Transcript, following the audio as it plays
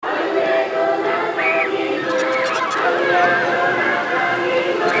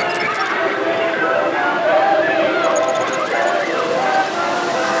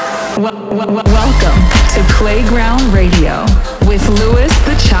Playground Radio with Louis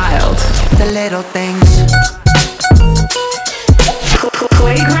the Child. The little things.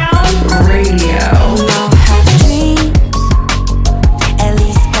 Playground Radio. We all have dreams. At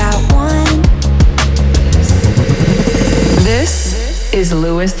least got one. This is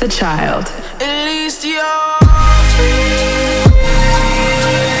Louis the Child. At least you're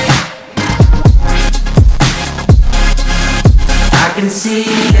I can see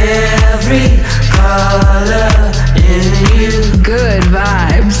every color in you. Good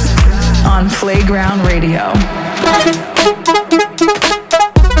vibes on Playground Radio.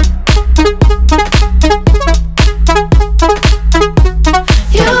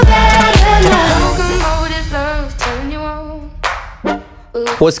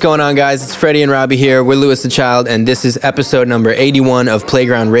 What's going on, guys? It's Freddie and Robbie here. We're Louis the Child, and this is episode number 81 of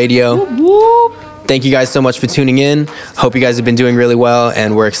Playground Radio. Thank you guys so much for tuning in. Hope you guys have been doing really well,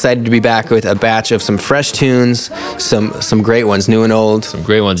 and we're excited to be back with a batch of some fresh tunes, some great ones, new and old. Some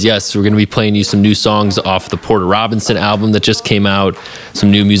great ones, yes. We're going to be playing you some new songs off the Porter Robinson album that just came out,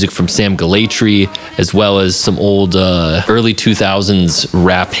 some new music from Sam Gellaitry, as well as some old early 2000s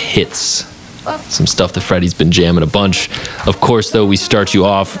rap hits. Some stuff that Freddie's been jamming a bunch. Of course, though, we start you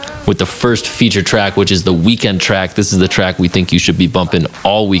off with the first feature track, which is the weekend track. This is the track we think you should be bumping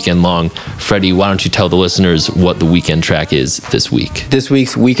all weekend long. Freddie, why don't you tell the listeners what the weekend track is this week? This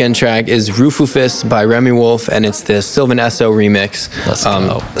week's weekend track is Rufufus by Remi Wolf, and it's the Sylvan Esso remix. Let's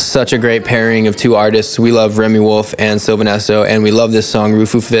go. Such a great pairing of two artists. We love Remi Wolf and Sylvan Esso, and we love this song,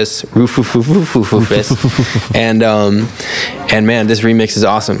 Rufufus. And man, this remix is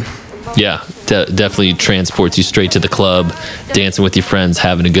awesome. Yeah, definitely transports you straight to the club, dancing with your friends,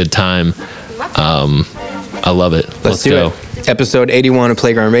 having a good time. I love it. Let's do go. it. Episode 81 of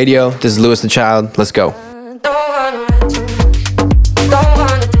Playground Radio. This is Louis the Child. Let's go.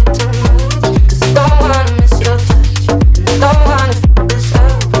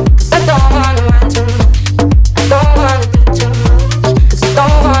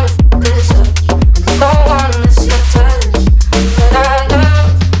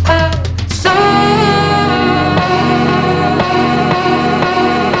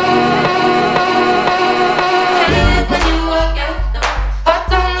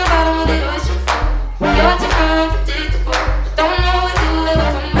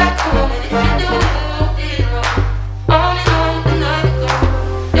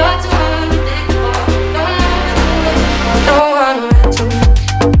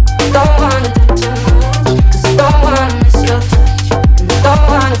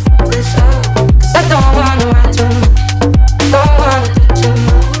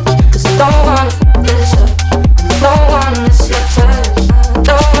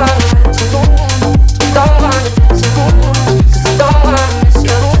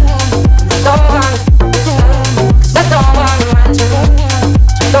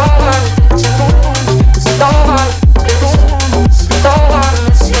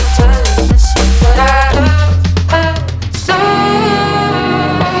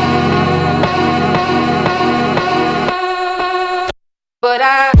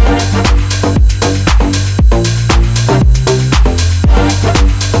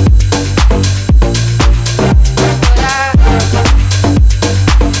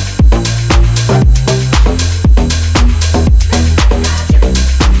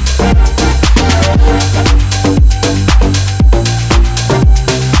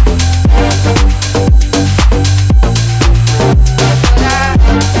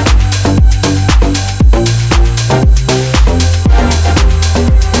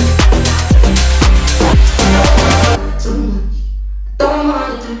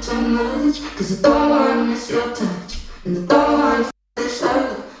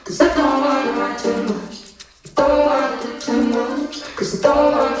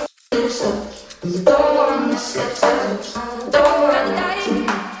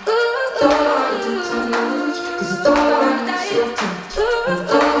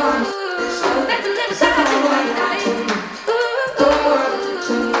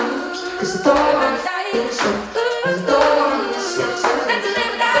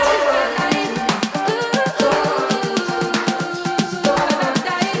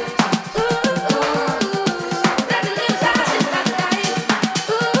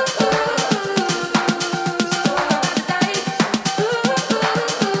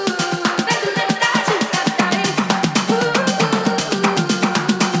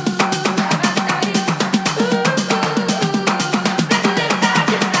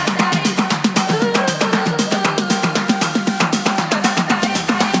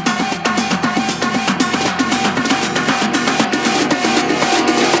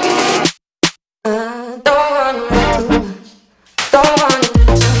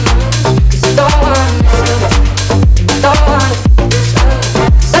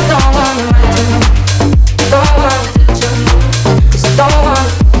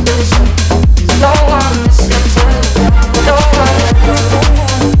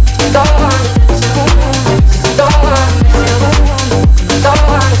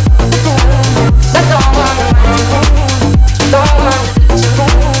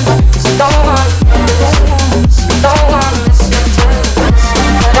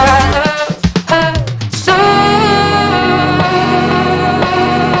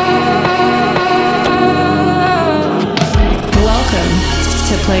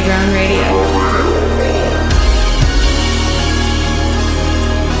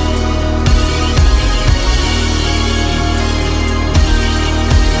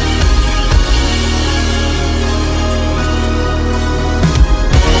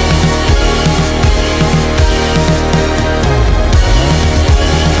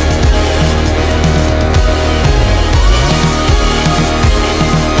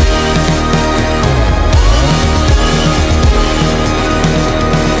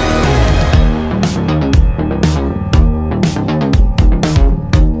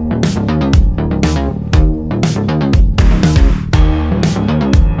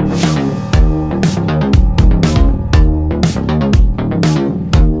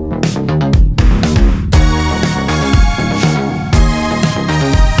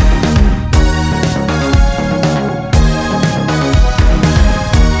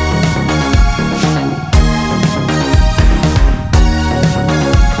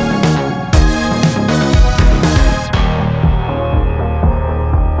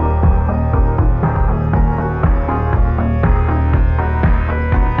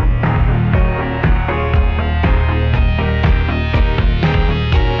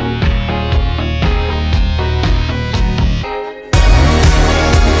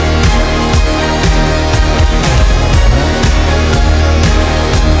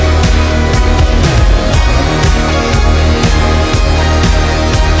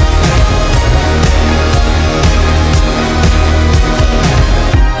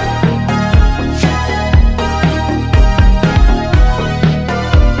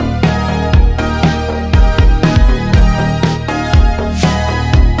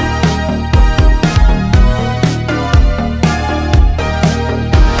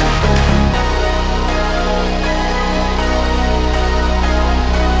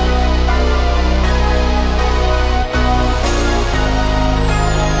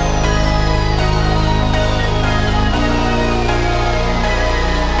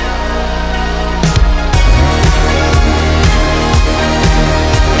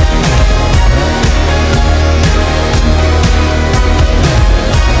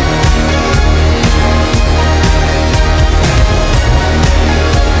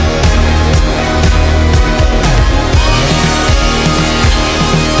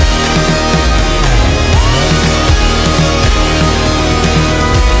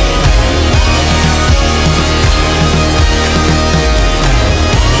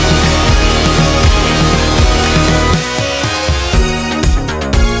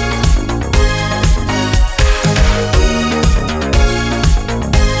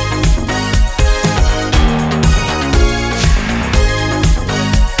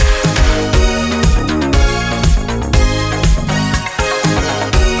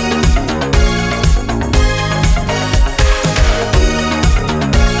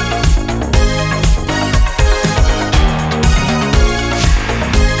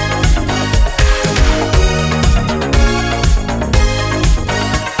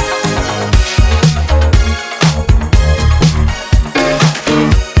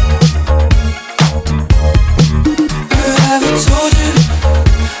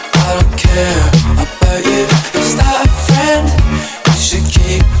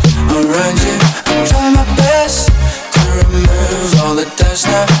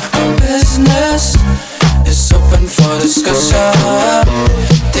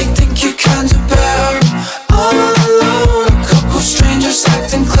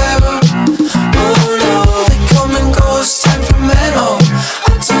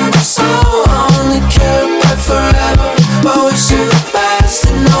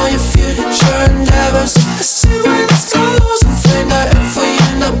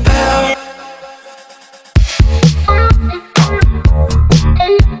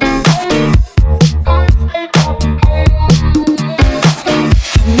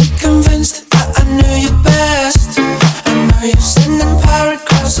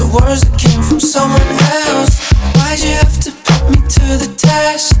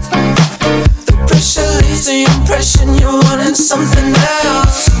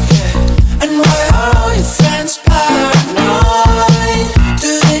 else? Yeah. And why are all your friends paranoid? Do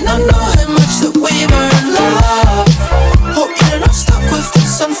they not know how much that we were in love? Hope you're not stuck with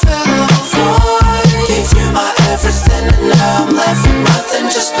this unfilled void. Gave you my everything and now I'm left with nothing,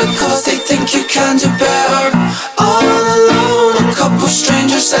 just because they think you can do better. All alone, a couple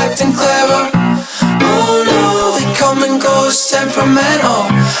strangers acting clever. Oh no, they come and go, it's temperamental.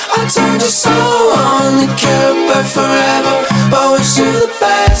 I turned you so on, you care about forever, but wish you the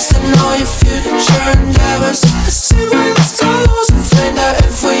best in all your future endeavors. Let's see where this goes and find out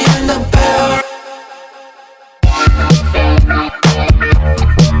if we end up better.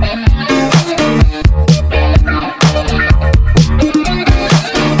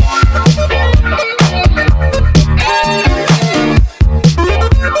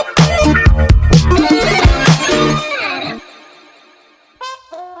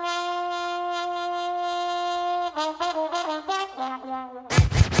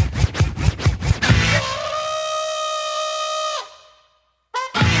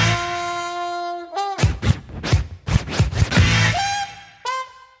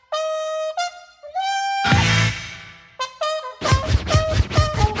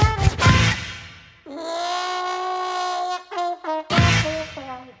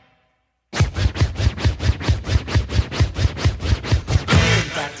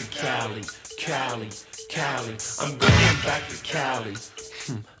 Cali, I'm going back to Cali.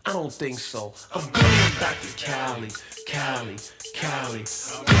 I don't think so. I'm going back to Cali. I'm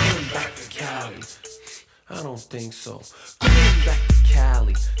going back to Cali. I don't think so. Going back to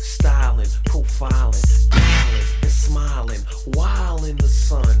Cali, styling, profiling, dialing and smiling, while in the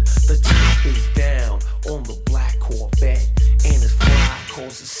sun. The top is down on the black Corvette, and it's fly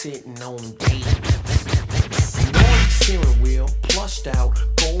cause it's sitting on dates. Naughty steering wheel, plushed out,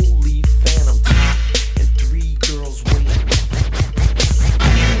 gold leaf phantom top, and 3 girls waiting.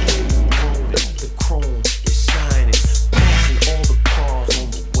 The chrome is shining, passing all the cars on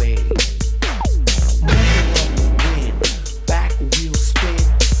the way. Moving up the wind, back wheel spin,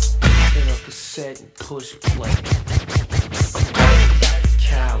 popping a cassette and push play. I'm going back to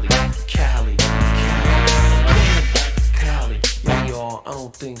Cali. I'm going back to Cali. Yeah, y'all, I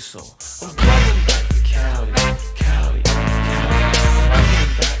don't think so. I'm going back to Cali. I'm going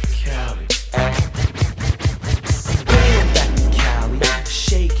back to Cali. I'm going back to Cali,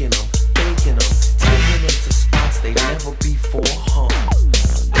 shaking them, baking them, taking them to spots they never before hung.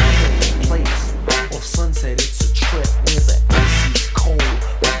 Living in place off Sunset, it's a trip where the AC's cold,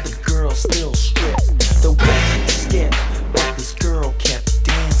 but the girl still stripped. The wedding skip, but this girl kept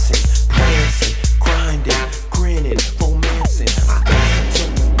dancing, prancing, grinding, grinning, romancing. I asked her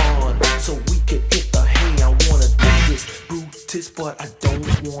to move on so we could hit the hay. I wanna do this, Brutus, but I don't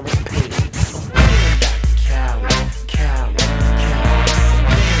wanna pay. I'm going back to Cali. I'm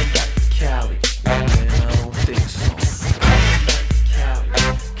going back to Cali. Man, I don't think so. I'm going back to Cali.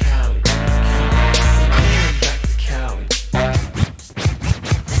 I'm going back to Cali.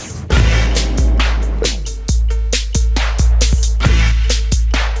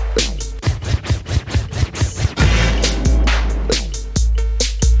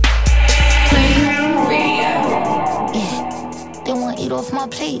 Yeah, they wanna eat off my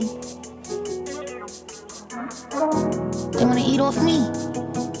plate. They wanna eat off me.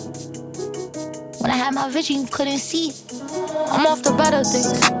 When I had my vision, you couldn't see it. I'm off the better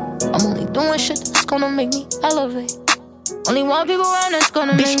things. I'm only doing shit that's gonna make me elevate. Only one people around that's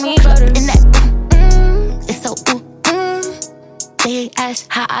gonna make me better. In that it's so They ask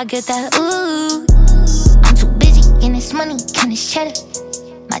how I get that I'm too busy in this money, can this cheddar.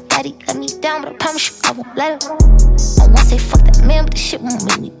 My daddy let me down, but I promise you I won't let her. I won't say fuck that man, but the shit won't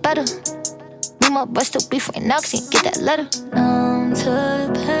make me better. Me and my bruh still beef right now, cause he ain't get that letter. Numb to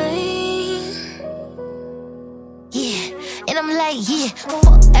the pain. Yeah, and I'm like, yeah,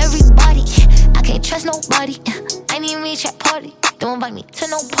 fuck everybody. I can't trust nobody. I need me at party. Don't invite me to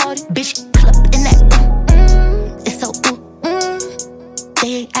no party. Bitch, pull up in that it's so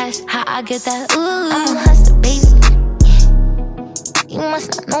They ask how I get that I'm a hustler, baby. You must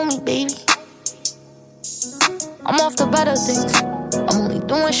not know me, baby. I'm off the better things. I'm only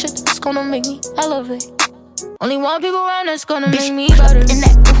doing shit that's gonna make me elevate. Only one people around that's gonna make me better. In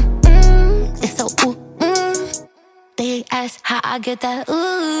that it's so They ask how I get that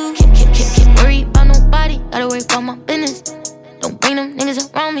Can't worry about nobody, gotta worry about my business. Don't bring them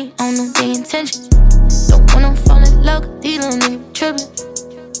niggas around me, I don't know their intentions. Don't wanna fall in love, cause these little niggas trippin'.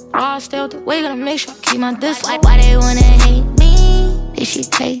 I stay out the way, gotta make sure I keep my distance. Why they wanna hate me? Is she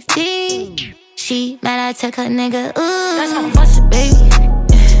crazy? She mad I took her nigga, that's how I bust it, baby.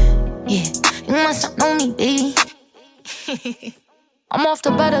 Yeah, you must not know me, baby. I'm off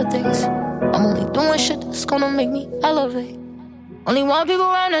to better things. I'm only doing shit that's gonna make me elevate. Only want people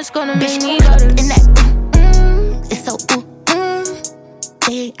around that's gonna make me better. In that it's so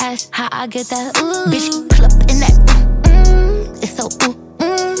They ask how I get that Bitch, pull up in that it's so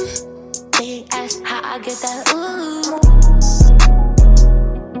They ask how I get that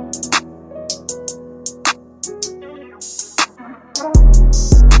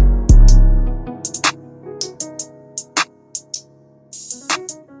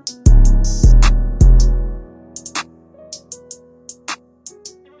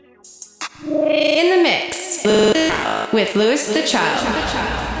In the mix with Louis the Child.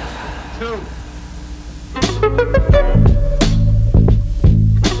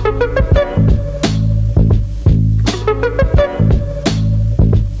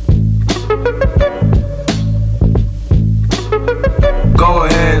 Go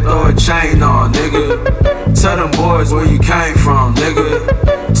ahead, throw a chain on, nigga. Tell them boys where you came from, nigga.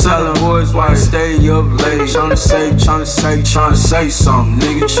 Tell them boys why I stay up late. Tryna say something,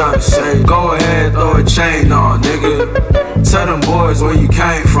 nigga. Tryna say. Go ahead, throw a chain on, nigga. Tell them boys where you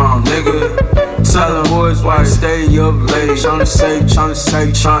came from, nigga. Tell them boys why I stay up late. Tryna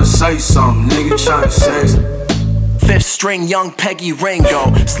say something, nigga. Tryna say. Fifth string, young Peggy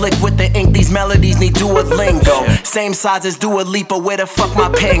Ringo. Slick with the ink, these melodies need Duolingo. Same size as Dua Lipa, where the fuck my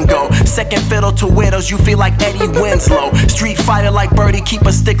pen go? Second fiddle to widows, you feel like Eddie Winslow. Street fighter like Birdie, keep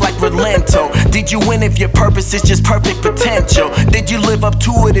a stick like Relento. Did you win if your purpose is just perfect potential? Did you live up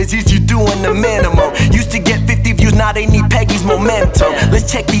to it, is you doing the minimum? Used to get 50 views, now they need Peggy's momentum. Let's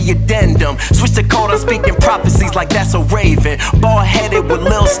check the addendum. Switch the code, I'm speaking prophecies like that's a raven. Bald headed with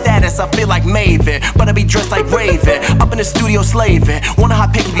lil status, I feel like Maven. But I be dressed like Raven. Up in the studio slaving. Wanna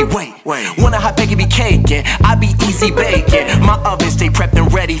hot Peggy be wanna hot Peggy be caking. I be easy baking. My oven stay prepped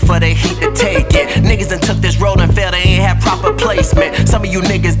and ready for the heat to take it. Niggas done took this road and failed, they ain't have proper placement. Some of you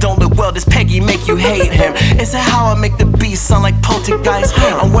niggas don't look well, this Peggy make you hate him. Is it how I make the beat sound like poltergeist?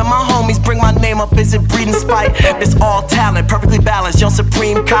 And when my homies bring my name up, is it breeding spite? It's all talent, perfectly balanced, young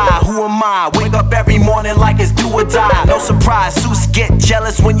Supreme Kai. Who am I? Wake up every morning like it's do or die. No surprise, Zeus get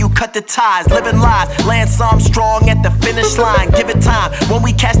jealous when you cut the ties. Living lies, Lance Armstrong at the finish line. Give it time. When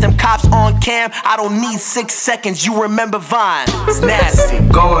we catch them cops on cam, I don't need 6 seconds. You remember Vine? It's nasty.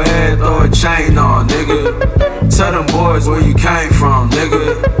 Go ahead, throw a chain on, nigga. Tell them boys where you came from,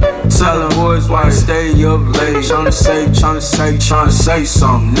 nigga. Tell them boys why I stay up late. Tryna say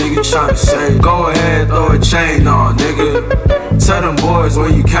something, nigga. Tryna say. Go ahead, throw a chain on, nigga. Tell them boys where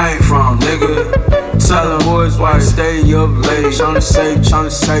you came from, nigga. Tell them boys why I stay up late. Tryna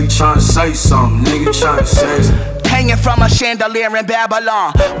say something, nigga. Tryna say. Hanging from a chandelier in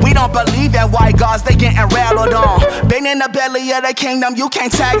Babylon. We don't believe in white gods, they getting rattled on. Been in the belly of the kingdom, you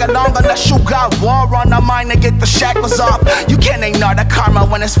can't tag along unless you got war on the mind to get the shackles off. You can't ignore the karma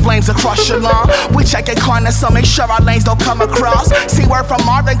when it's flames across your lawn. We checking corners, so make sure our lanes don't come across. See word from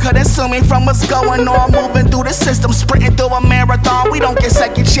Marvin, couldn't sue me from what's going on. Moving through the system, sprinting through a marathon. We don't get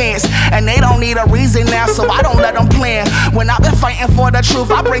second chance, and they don't need a reason now, so I don't let them plan. When I've been fighting for the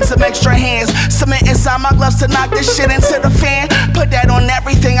truth, I bring some extra hands. Cement inside my gloves to knock this shit into the fan. Put that on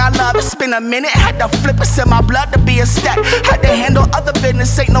everything I love. It's been a minute. Had to flip it in my blood to be a stack. Had to handle other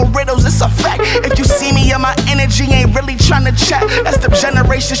business. Ain't no riddles, it's a fact. If you see me and my energy ain't really trying to chat, that's the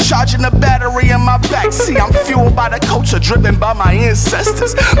generations charging the battery in my back. See, I'm fueled by the culture, driven by my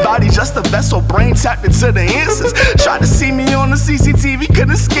ancestors. Body just a vessel, brain tapped into the answers. Tried to see me on the CCTV,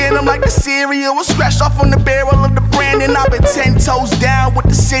 couldn't scan them like the cereal was scratched off on the barrel of the brand. And I've been 10 toes down with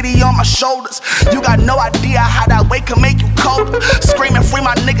the city on my shoulders. You got no idea how that weight can make you colder. Screaming free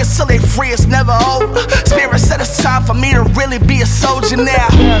my niggas till they free, it's never over. Spirit said it's time for me to really be a soldier now.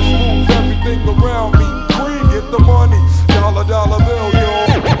 Cash moves everything around me. Green, get the money. Dollar bill, yo.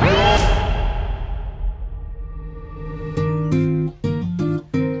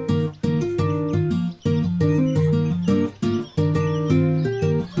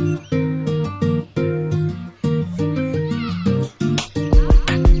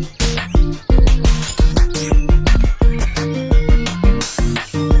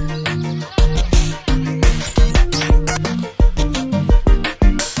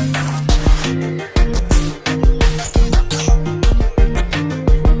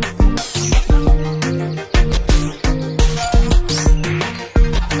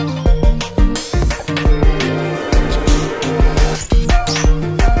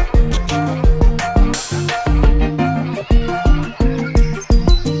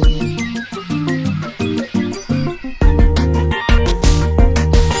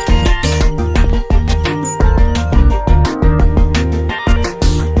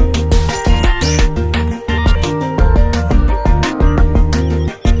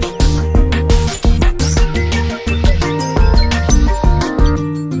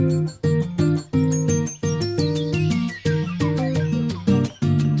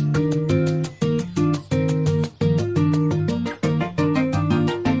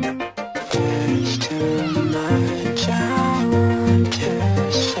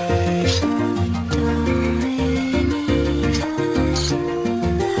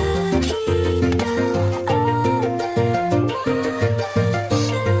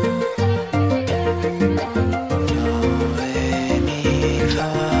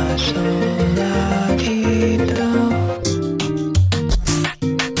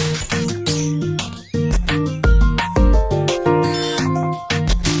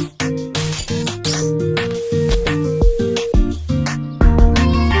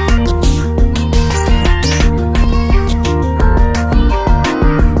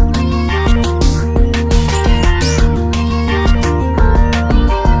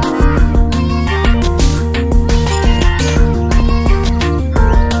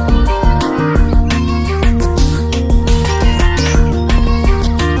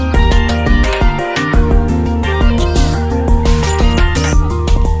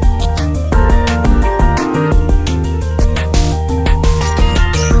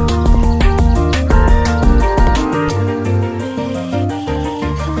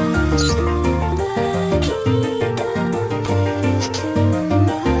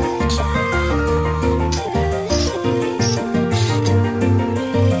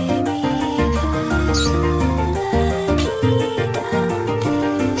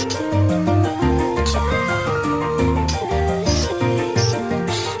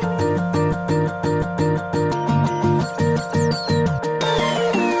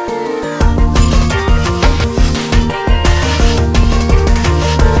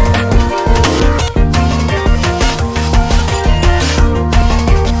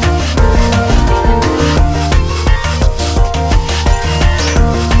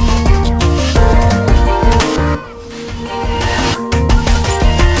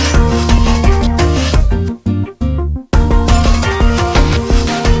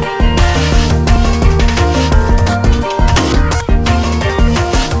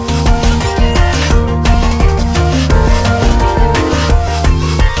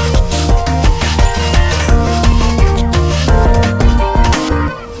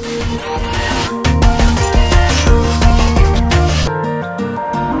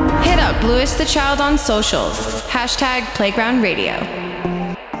 Child on socials. #Playground Radio.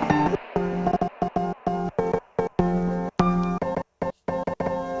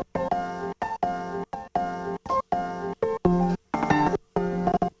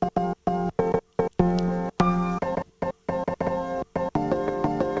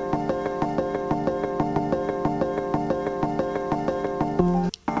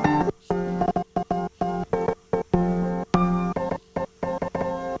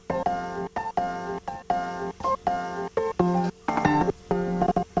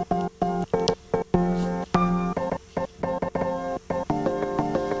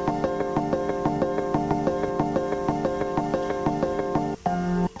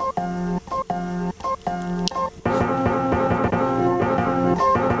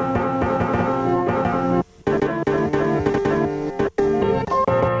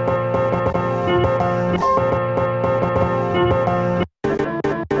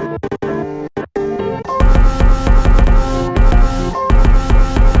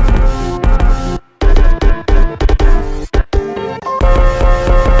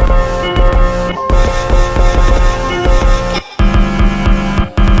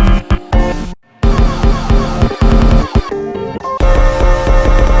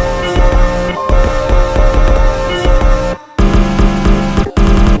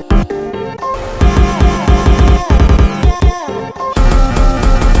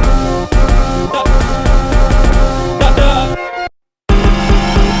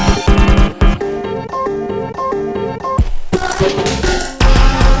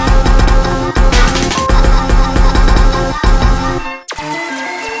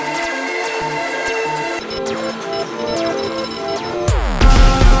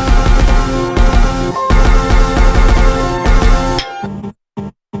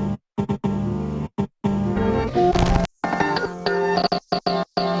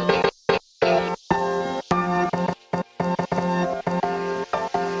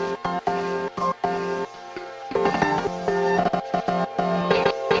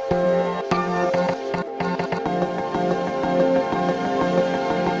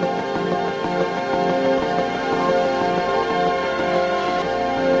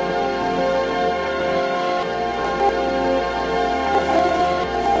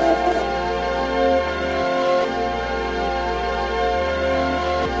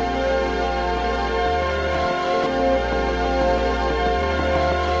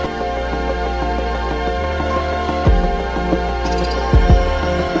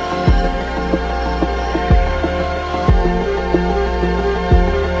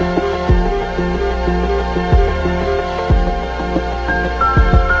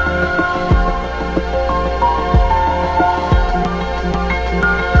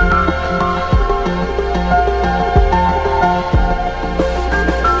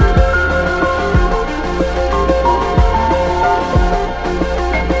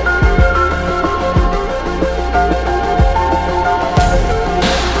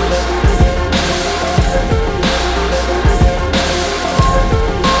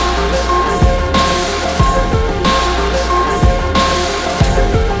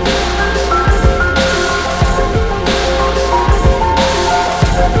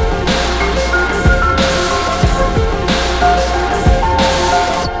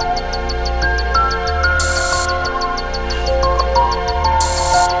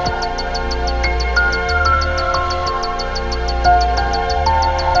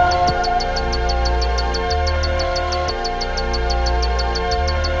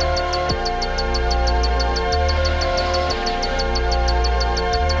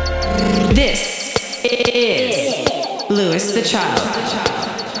 Louis the Child.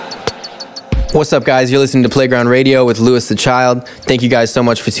 What's up, guys? You're listening to Playground Radio with Louis the Child. Thank you guys so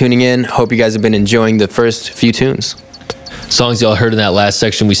much for tuning in. Hope you guys have been enjoying the first few tunes. Songs y'all heard in that last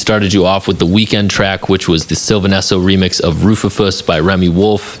section, we started you off with the Weekend track, which was the Sylvan Esso remix of Rufufus by Remi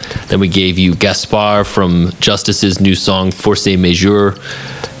Wolf. Then we gave you Gaspard from Justice's new song Force Majeure,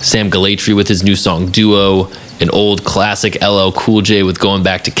 Sam Gellaitry with his new song Duo, an old classic LL Cool J with Going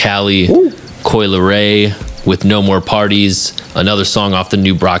Back to Cali, Coi Leray with No More Parties, another song off the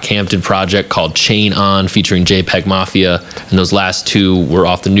new Brockhampton project called Chain On featuring JPEGMAFIA, and those last two were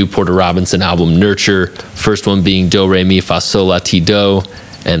off the new Porter Robinson album Nurture, first one being Do Re Mi Fa Sol La Ti Do,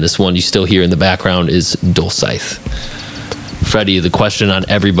 and this one you still hear in the background is Dullscythe. Freddie, the question on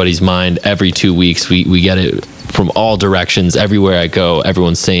everybody's mind every 2 weeks, we get it from all directions. Everywhere I go,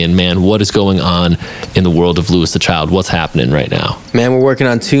 everyone's saying, man, what is going on in the world of Louis the Child? What's happening right now? Man, we're working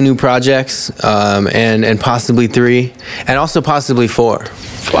on 2 new projects, and possibly 3, and also possibly 4.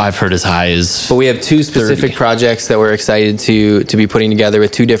 I've heard as high as But we have 2 specific 30. projects that we're excited to be putting together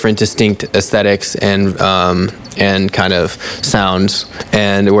with 2 different distinct aesthetics and kind of sounds,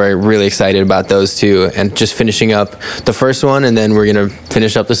 and we're really excited about those 2, and just finishing up the first one, and then we're gonna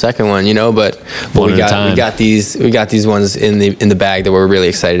finish up the second one, you know. But we got these ones in the bag that we're really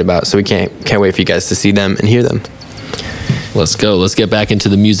excited about, so we can't wait for you guys to see them and hear them. Let's go. Let's get back into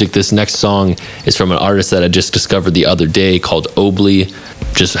the music. This next song is from an artist that I just discovered the other day called Obli.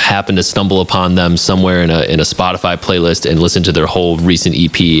 Just happened to stumble upon them somewhere in a Spotify playlist and listened to their whole recent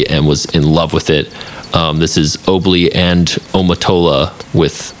EP and was in love with it. This is Obli and Omotola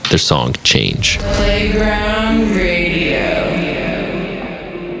with their song Change. Playground Radio.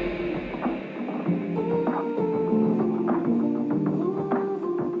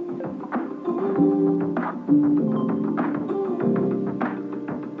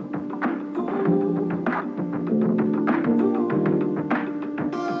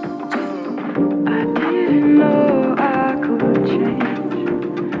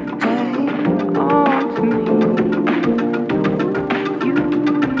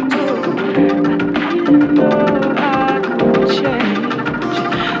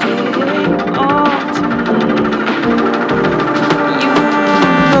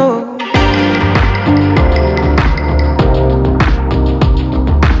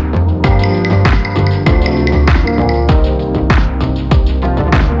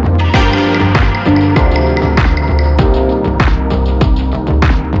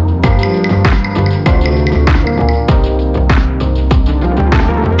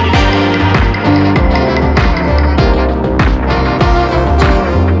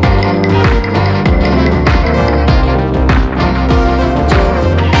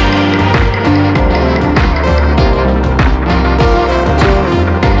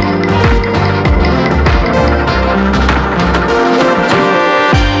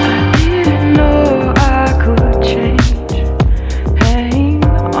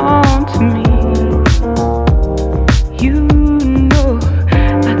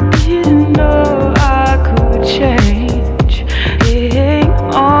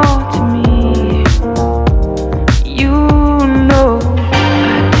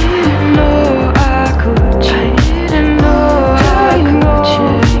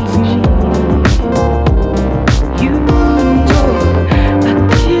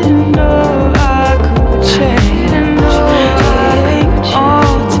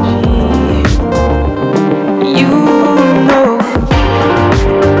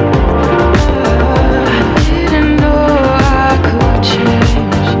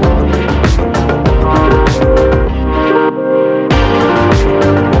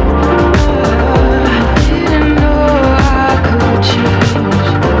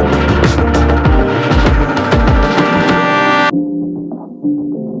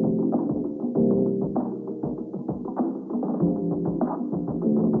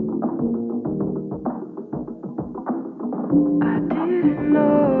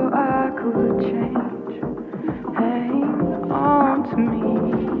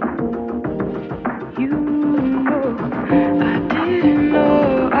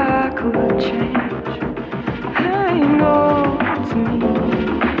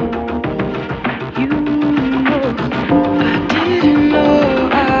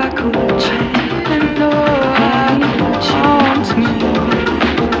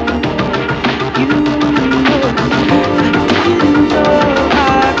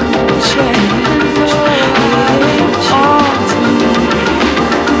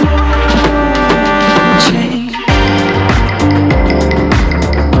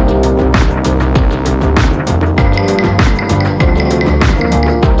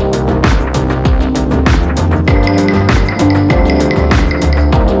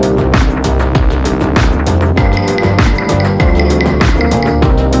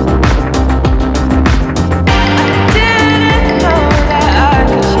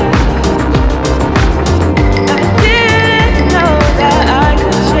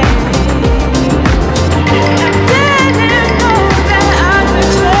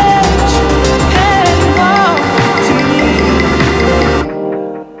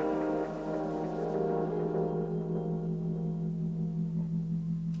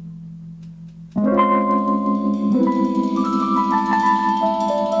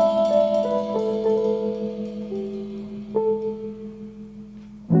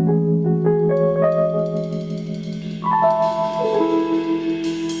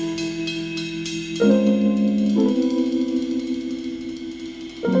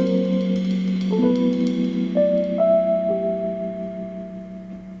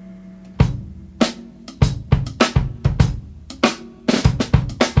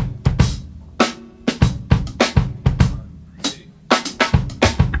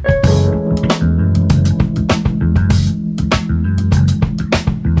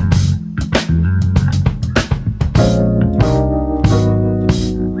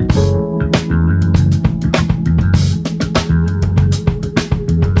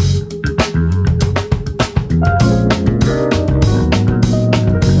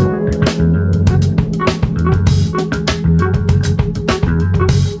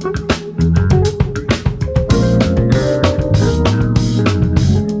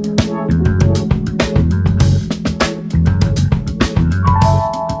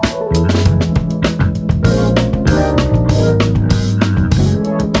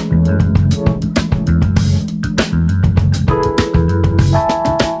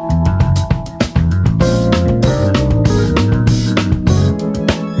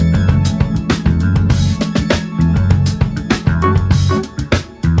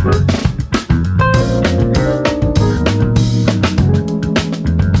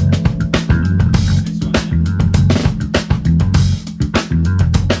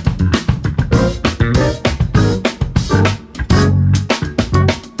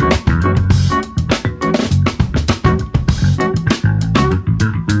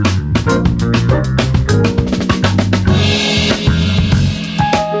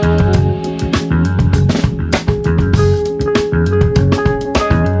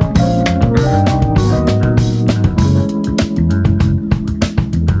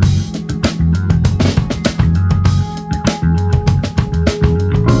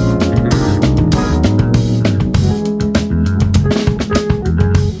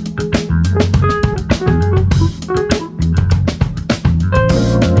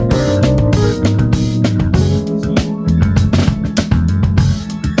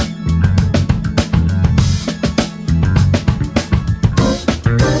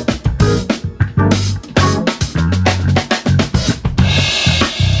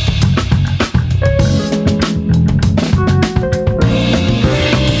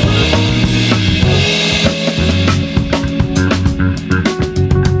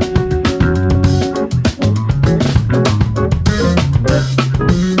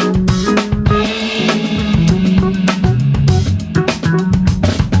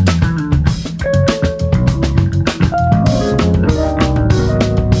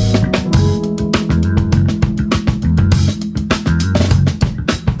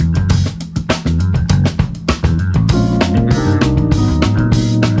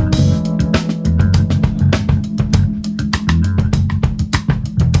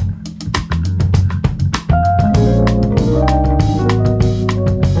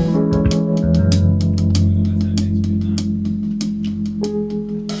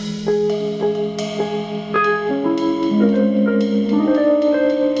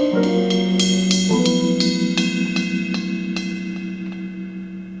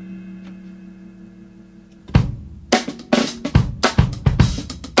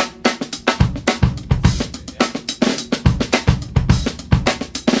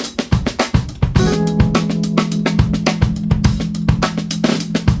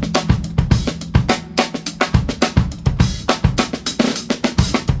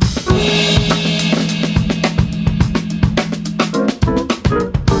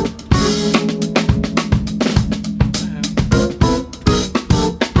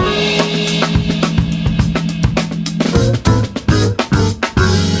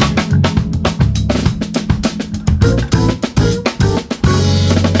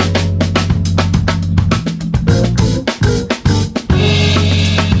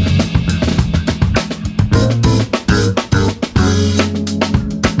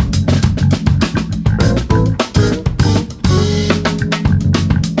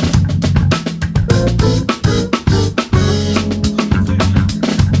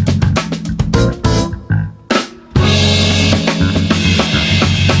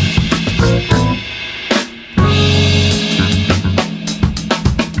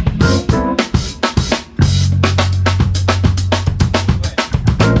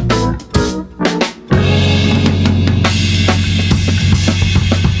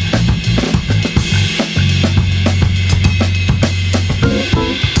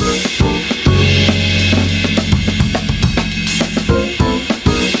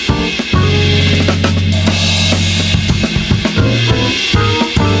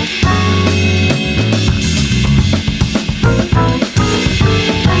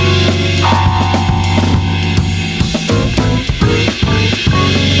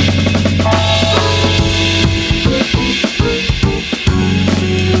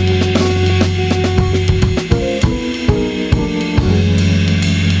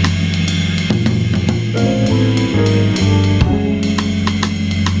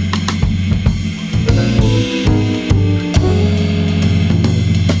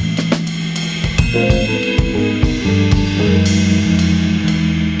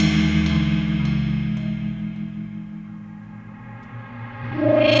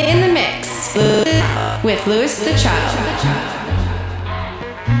 with Louis the Child.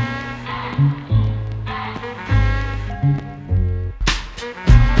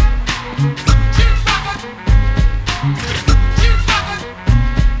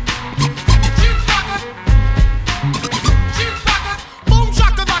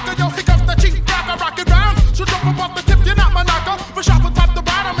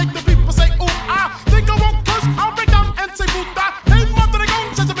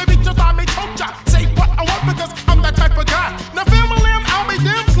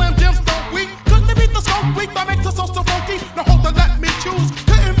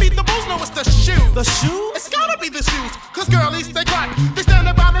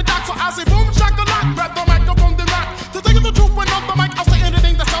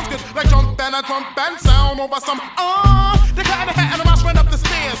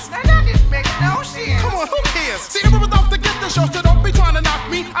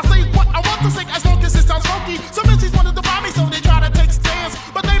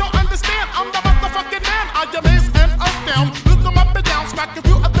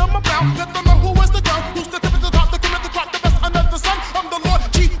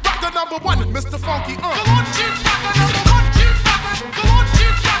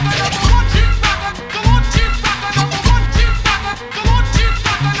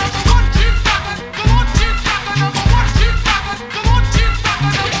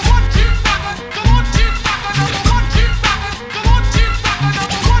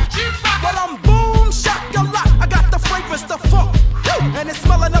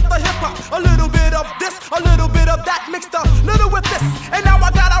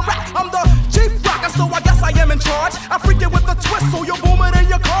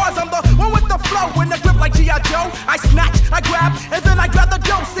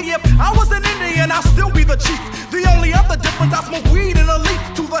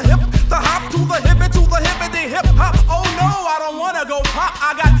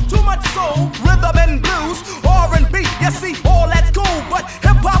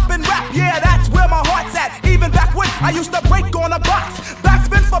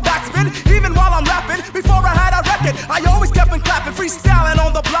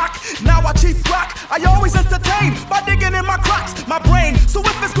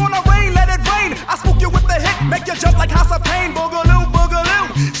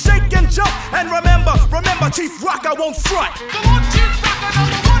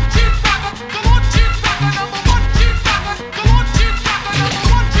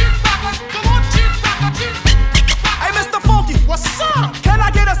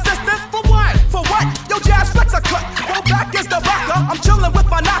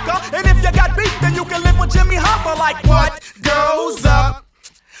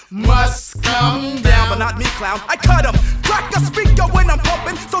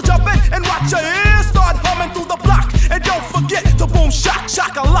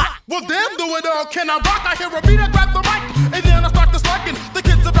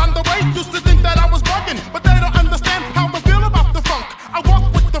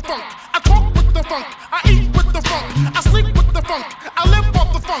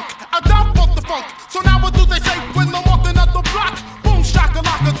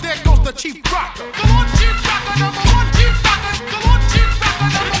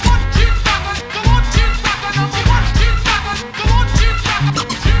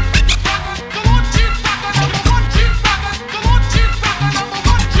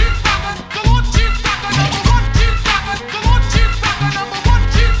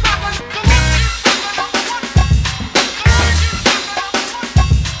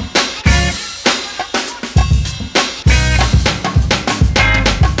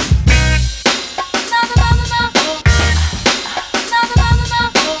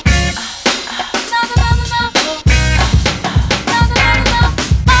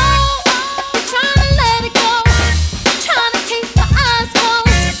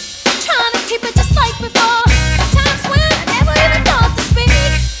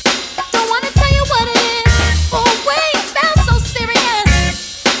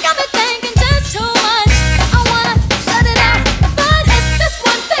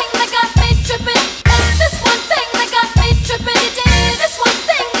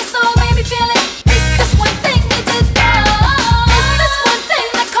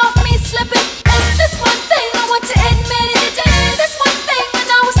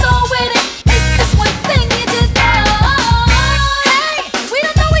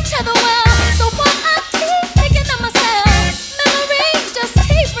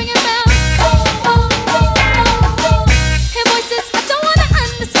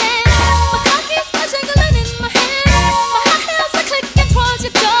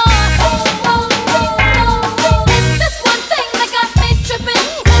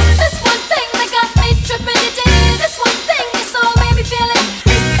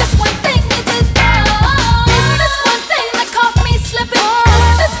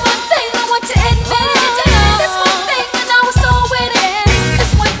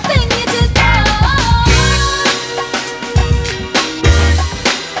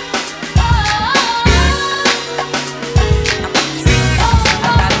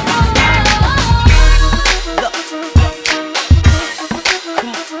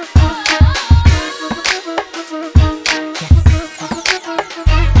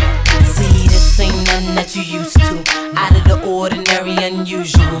 what you used to. Out of the ordinary,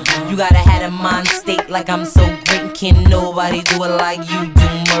 unusual. You gotta have a mind state like I'm so great. Can't nobody do it like you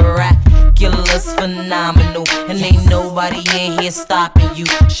do. Miraculous, phenomenal. And ain't nobody in here stopping you.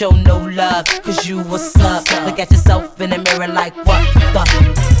 Show no love, cause you what's up. Look at yourself in the mirror like what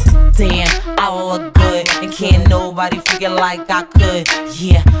the damn, I look good. And can't nobody figure like I could.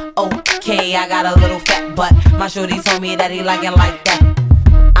 Yeah, okay, I got a little fat butt. My shorty told me that he like it like that.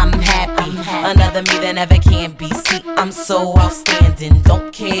 I'm happy, another me that never can be. See, I'm so outstanding.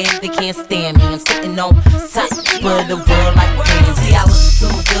 Don't care if they can't stand me. I'm sitting on top of the world like crazy. See, I look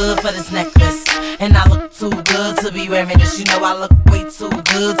too good for this necklace, and I look too good to be wearing this. You know I look way too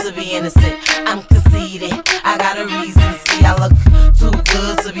good to be innocent. I'm conceited, I got a reason. See, I look too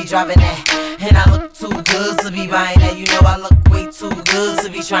good to be driving that, and I look too good to be buying that. You know I look way too good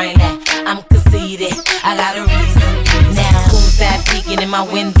to be trying that. I'm conceited, I got a reason. Now who's that peeking in my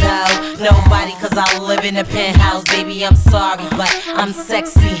window? Nobody, cause I live in a penthouse. Baby, I'm sorry, but I'm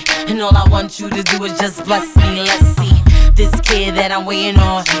sexy, and all I want you to do is just bless me. Let's see this kid that I'm waiting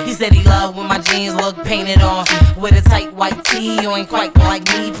on. He said he loved when my jeans look painted on. With a tight white tee, you ain't quite like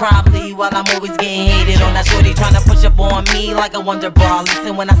me, probably. While I'm always getting hated on. That shorty tryna push up on me like a wonder bra.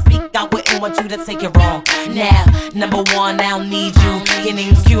 Listen, when I speak, I wouldn't want you to take it wrong. Now, number one, I don't need you. Your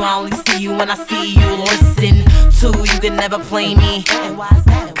name's Q, I only see you when I see you. Listen, two, you can never play me. And why is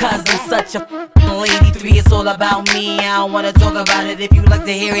that? Cause I'm such a lady. Three, it's all about me. I don't wanna talk about it. If you like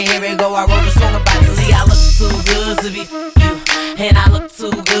to hear it go. I wrote a song about it. See, I look too good to be you, and I look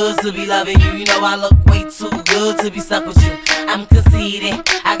too good to be loving you. You know I look way too good to be stuck with you. I'm conceited,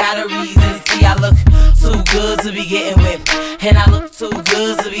 I got a reason. See, I look too good to be getting whipped, and I look too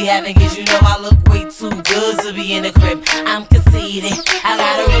good to be having kids. You know I look way too good to be in the crib. I'm conceited, I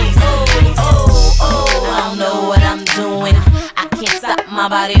got a reason. I don't know what I'm doing. I can't stop my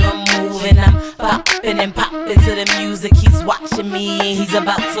body from moving. I'm popping and popping to the music. He's watching me and he's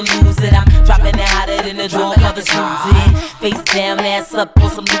about to lose it. I'm dropping it hotter than the drawer of the snooze. Face down, ass up on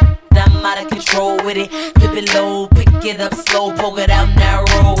some loop. I'm out of control with it. Dip it low, pick it up slow, poke it out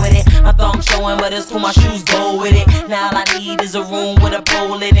narrow with it. My thong showing, but it's cool, my shoes go with it. Now all I need is a room with a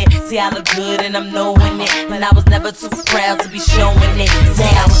pole in it. See, I look good and I'm knowing it, and I was never too proud to be showing it. Say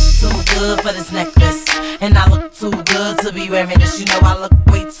I look too good for this necklace, and I look too good to be wearing this. You know I look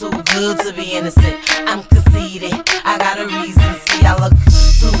way too good to be innocent. I'm conceited, I got a reason. See, I look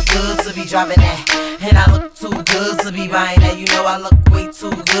too good to be driving that, and I look too good to be buying that. You know I look way too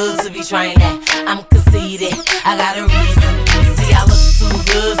good to be trying that. I'm conceited, I got a reason. See, I look too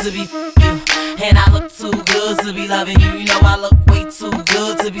good to be you, and I look too good to be loving you. You know I look way too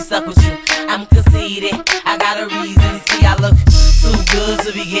good to be stuck with you. I'm conceited, I got a reason. See, I look too good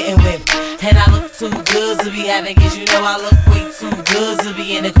to be getting whipped, and I look too good to be having kids. You know I look way too good to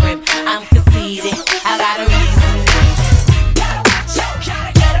be in the crib. I'm conceited, I got a reason.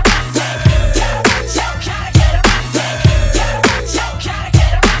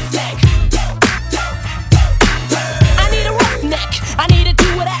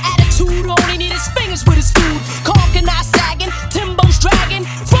 With his food, caulking, not sagging, Timbo's dragging,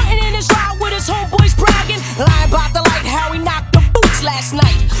 frontin' in his ride with his homeboys bragging, lying about the light, how he knocked the boots last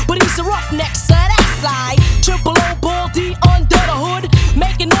night. But he's a roughneck, so that's side. Triple O ball D under the hood,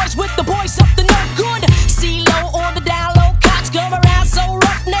 making noise with the boys up to no good. C-low on the down low, cops come around so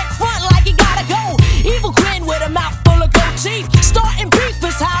roughneck front like he gotta go. Evil grin with a mouth full of gold teeth, starting beef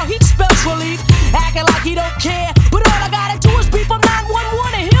is how he spells relief, acting like he don't care. But all I gotta do is beep on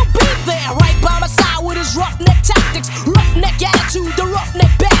 911 and he'll be there, right by my side with his roughneck tactics, roughneck attitude, the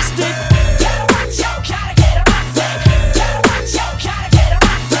roughneck bastard.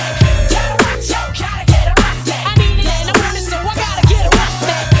 I need it and I want it, so I gotta get a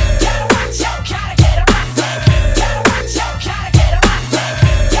roughneck.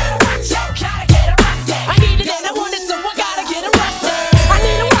 I need it and I want it, so I gotta get a roughneck. I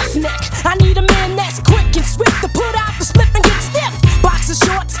need a roughneck. I need a man that's quick and swift to put out the split and get stiff. Boxer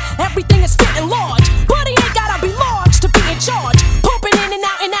shorts, everything is fitting large, but he ain't gotta be large to be in charge. Pumping in and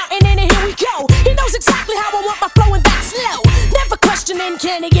out and out and in and here we go. He knows exactly how I want my flow and that's slow. Never questioning,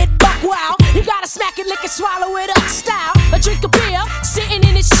 can he get buck wild? You gotta smack it, lick it, swallow it up style. A drink of beer, sitting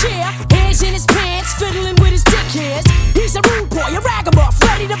in his chair, hands in his pants, fiddling with his dick hairs. He's a rude boy, a ragamuff,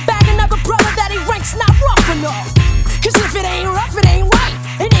 ready to bag another brother that he ranks not rough enough. Cause if it ain't rough, it ain't right.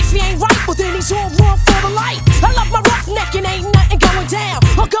 And if he ain't right, well then he's all wrong for the light. I love my roughneck and ain't nothing going down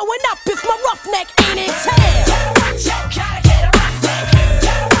or going up if my roughneck ain't in town.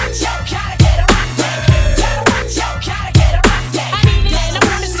 I need it and I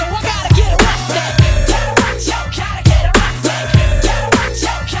want it, so I gotta get a roughneck.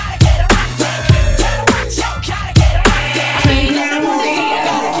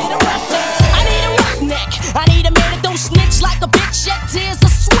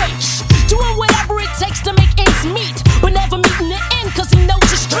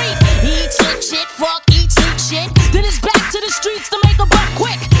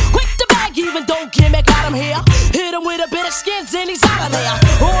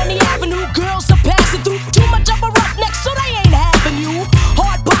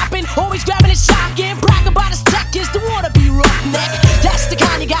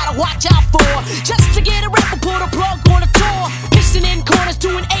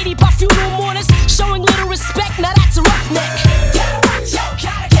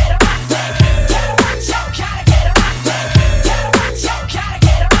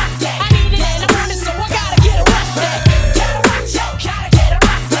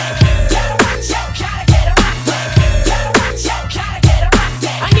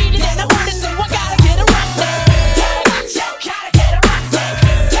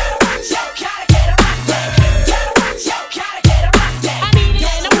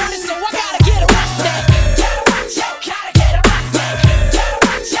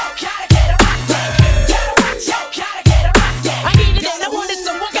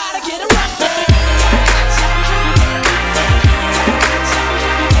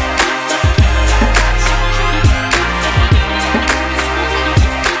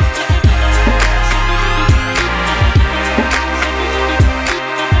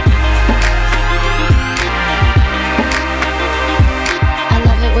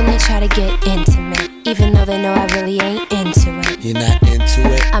 know I really ain't into it. You're not into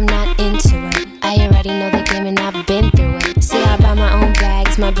it? I'm not into it. I already know the game and I've been through it. See, I buy my own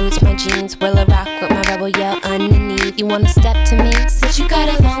bags, my boots, my jeans. Will I rock with my rebel yell underneath? You wanna step to me? Since you got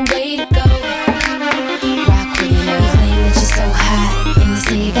a long way to go. Rock with me now. You claim that you're so hot, and you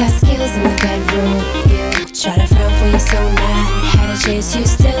say you got skills in the bedroom. You try to front when you're so not. Had a chance, you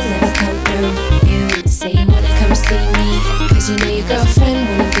still never come through. You say you wanna come see me, cause you know your girlfriend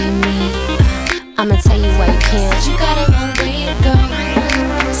wanna be me. I'ma tell you why you can't. You got a long way to go.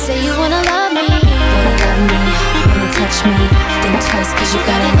 Say you wanna love me, wanna touch me. Think twice cause you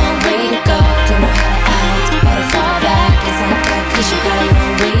got a long way to go. Don't know how to act, better fall back. It's like that cause you got a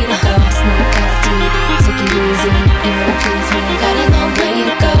long way to go. It's not that deep, take it easy. You wanna please me, you got a long way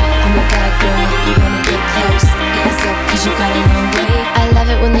to go. I'm a bad girl, you wanna get close. Ease up cause you got a long way. I love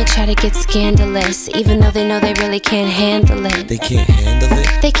it when they try to get scandalous, even though they know they really can't handle it. They can't handle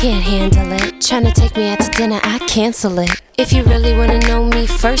it? They can't handle it. Tryna take me out to dinner, I cancel it. If you really wanna know me,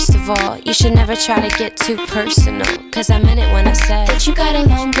 first of all, you should never try to get too personal. Cause I meant it when I said that you got a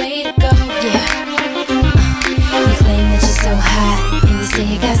long way to go. Yeah. You claim that you're so hot, and you say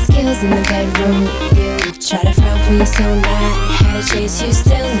you got skills in the bedroom. You try to front when you're so not. Had a chase, you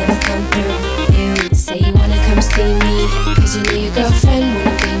still never come through. You say you wanna come see me, cause you know your girlfriend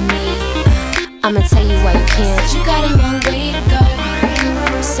wanna be me. I'ma tell you why you can't. You got a long way to go.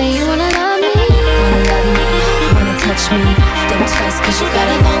 Say you wanna love me, wanna touch me. Think twice cause you got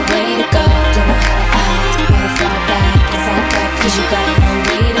a long way to go. Don't know how to act, better fall back. It's like that cause you got a long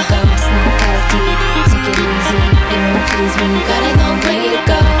way to go. It's not that deep, take it easy. You wanna please me, you got a long way to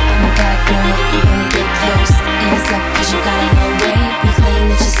go. I'm a bad girl, you wanna get close. Hands up cause you got a long way. You claim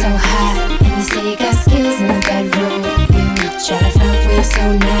that you're so hot, and you say you got skills in the bedroom. You try to front when you're so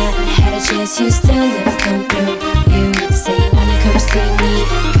not. Had a chance, you still never come through. You say you wanna come see me,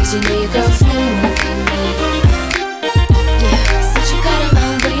 cause you know your girlfriend wanna be me. Yeah, since you got a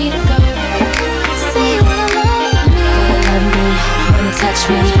long way to go. Say you wanna love me, wanna touch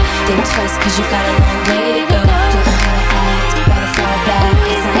me. Think twice cause you got a long way to go. Don't know how to act, better fall back.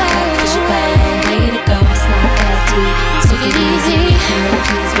 It's like that cause you got a long way to go. It's not that deep, take it easy. You wanna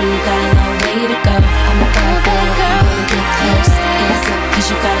please me, you got a long way to go. I'm a bad girl, wanna get close. Hands up cause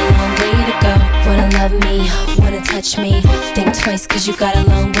you got a long way to go. Wanna love me, wanna touch me. Think twice cause you got a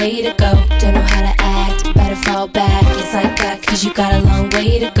long way to go. Don't know how to act, better fall back. It's like that cause you got a long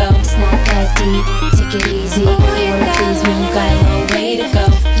way to go. It's not that deep, take it easy. You wanna please me, you got a long way to go.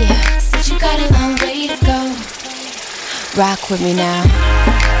 Yeah, since you got a long way to go. Rock with me now.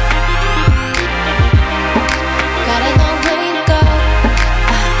 Got a long way to go.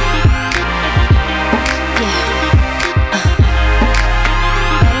 Yeah.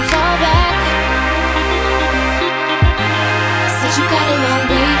 Better fall back. Since you got a long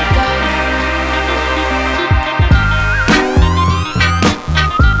way to go.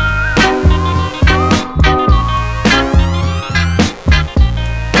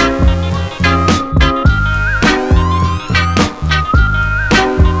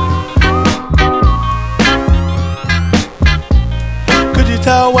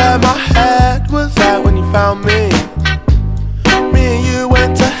 Tell where my head was at when you found me. Me and you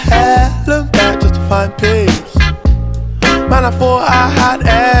went to hell and back just to find peace. Man, I thought I had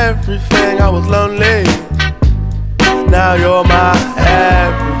everything, I was lonely. Now you're my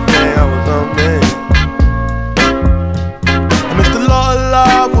everything, I was lonely. I missed a lot of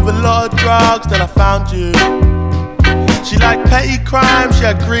love with a lot of drugs, then I found you. She liked petty crime, she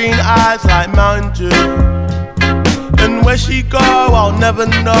had green eyes like Mountain Dew. And where she go, I'll never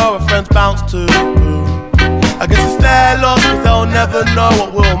know, her friends bounce to. I guess it's their loss, cause they'll never know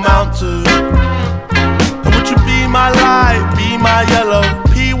what we'll amount to. And would you be my light, be my yellow?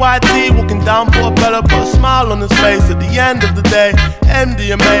 PYT walking down Portobello, put a smile on his face at the end of the day.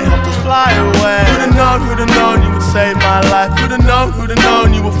 MDMA helped us fly away. Who'd have known you would save my life? Who'd have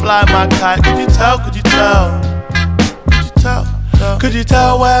known you would fly my kite? Could you tell, could you tell? Could you tell? Could you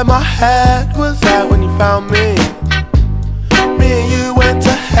tell where my head was at when you found me? Me and you went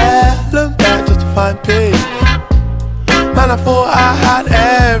to hell and back just to find peace. Man, I thought I had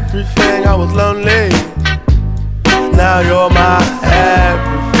everything, I was lonely. Now you're my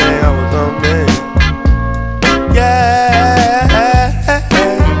everything, I was lonely. Yeah,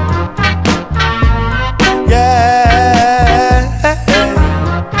 yeah, yeah,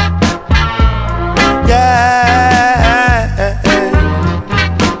 yeah.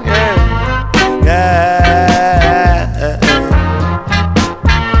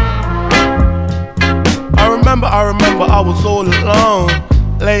 I remember I was all alone.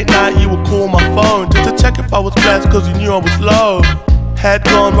 Late night you would call my phone just to check if I was blessed cause you knew I was low. head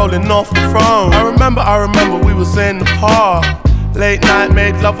gone rolling off the throne. I remember we was in the park. Late night,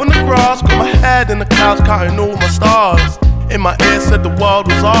 made love on the grass. Got my head in the clouds, counting all my stars. In my ear said the world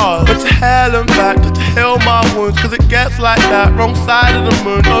was ours. But to hell and back, just to heal my wounds. Cause it gets like that, wrong side of the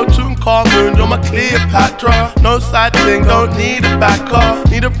moon. No Tutankhamun, you're my Cleopatra. No side thing, don't need a backer.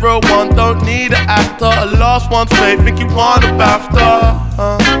 Need a real one, don't need an actor. A lost one's fate, think you want a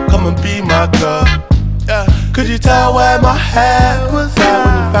BAFTA. Come and be my girl. Yeah. Could you tell where my head was at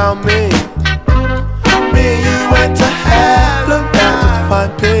when you found me? Me and you went to hell and back just to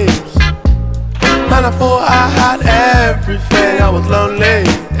find peace. Man, I thought I had everything, I was lonely.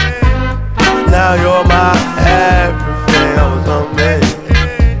 Now you're my everything, I was lonely.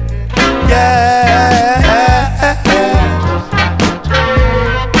 Yeah,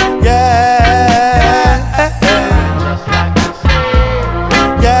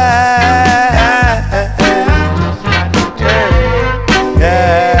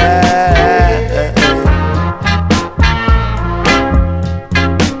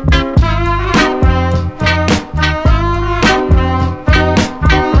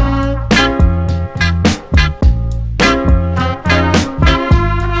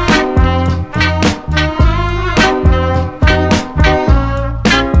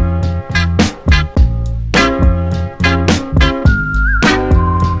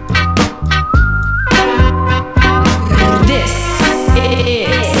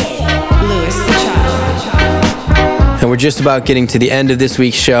 We're just about getting to the end of this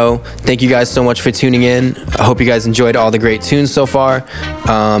week's show. Thank you guys so much for tuning in. I hope you guys enjoyed all the great tunes so far.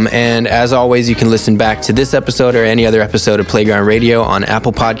 And as always, you can listen back to this episode or any other episode of Playground Radio on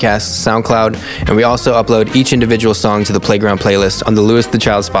Apple Podcasts, SoundCloud, and we also upload each individual song to the Playground playlist on the Louis the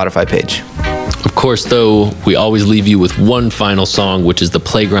Child Spotify page. Of course, though, we always leave you with one final song, which is the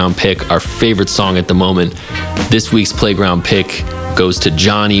Playground pick, our favorite song at the moment. This week's Playground pick goes to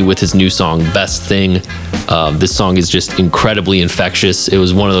JAWNY with his new song, Best Thing. This song is just incredibly infectious. It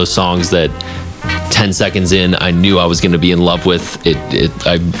was one of those songs that 10 seconds in, I knew I was going to be in love with.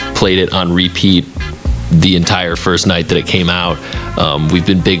 I played it on repeat the entire first night that it came out. We've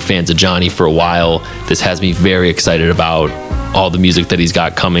been big fans of JAWNY for a while. This has me very excited about all the music that he's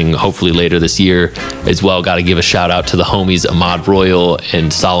got coming, hopefully later this year as well. Got to give a shout out to the homies Ahmad Royal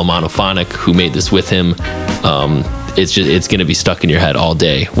and Solomon Ophonic who made this with him. It's going to be stuck in your head all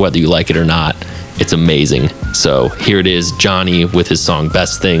day, whether you like it or not. It's amazing. So here it is, JAWNY with his song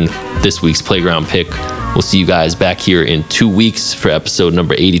Best Thing, this week's Playground pick. We'll see you guys back here in 2 weeks for episode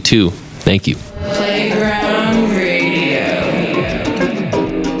number 82. Thank you. Playground Radio.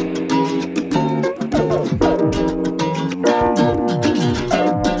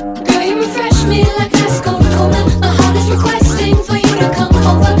 Girl, you refresh me like ice cold cola. My heart is requesting for you to come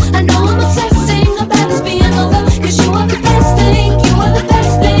over. I know I'm obsessing about this being over. Cause you are the best thing, you are the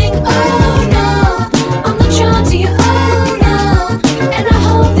best thing. Oh no, I'm not drawn to you, oh no. And I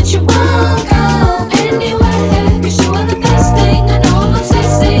hope that you won't go anywhere. Cause you are the best thing, I know I'm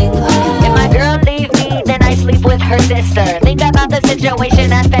obsessing. If my girl leave me, then I sleep with her sister. Think about the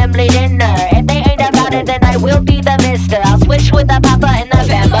situation at family dinner. If they ain't about it, then I will be the mister. I'll switch with the papa in the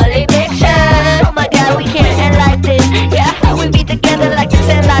family picture. Oh my god, we can't end like this. Yeah, how we be together like this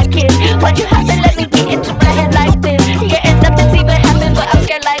and like kids. Why'd you have to let me get into my head like this? Yeah, nothing's even happened, but I'm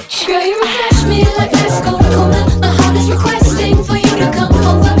scared like Girl, you refresh me like ice cold cola. My heart is requesting for you to come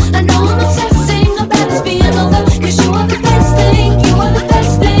over. I know I'm obsessing about this being over. Cause you are the best thing, you are the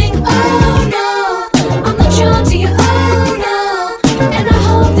best thing. Oh no, I'm not drawn to you, oh no. And I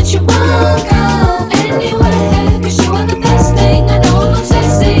hope that you won't go anywhere. Cause you are the best thing, I know I'm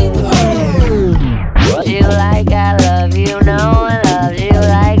obsessing. you like I love you, no one loves you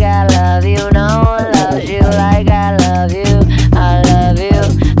like I love you, no one loves you like I love you. I love you,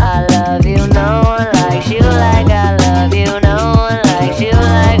 I love you, no one likes you like I love you, no one likes you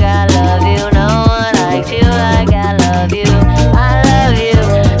like I love you, no one likes you like I love you. I love you,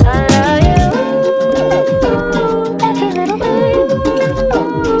 I love you. Every little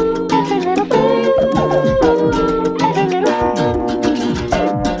thing, every little thing, every little.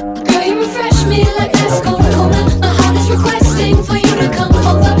 Girl, you refresh me like ice cold cola. My heart is requesting for you to come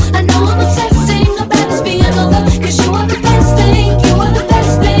over. I know I'm obsessing about this being over. Cause you are the best thing, you are the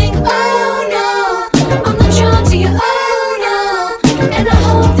best thing. Oh no, I'm not drawn to you, oh no. And I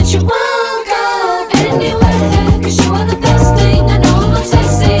hope that you won't go anywhere. Cause you are the best thing, I know I'm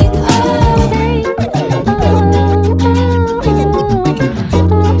obsessing.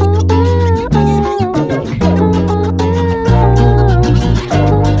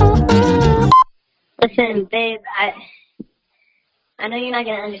 Listen, babe, I know you're not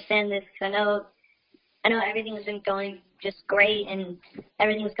gonna understand this because I know I know everything's been going just great and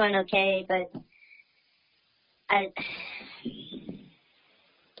everything's going okay, but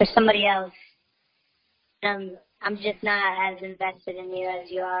there's somebody else. I'm just not as invested in you as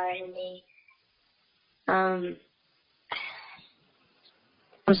you are in me. I'm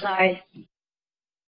sorry.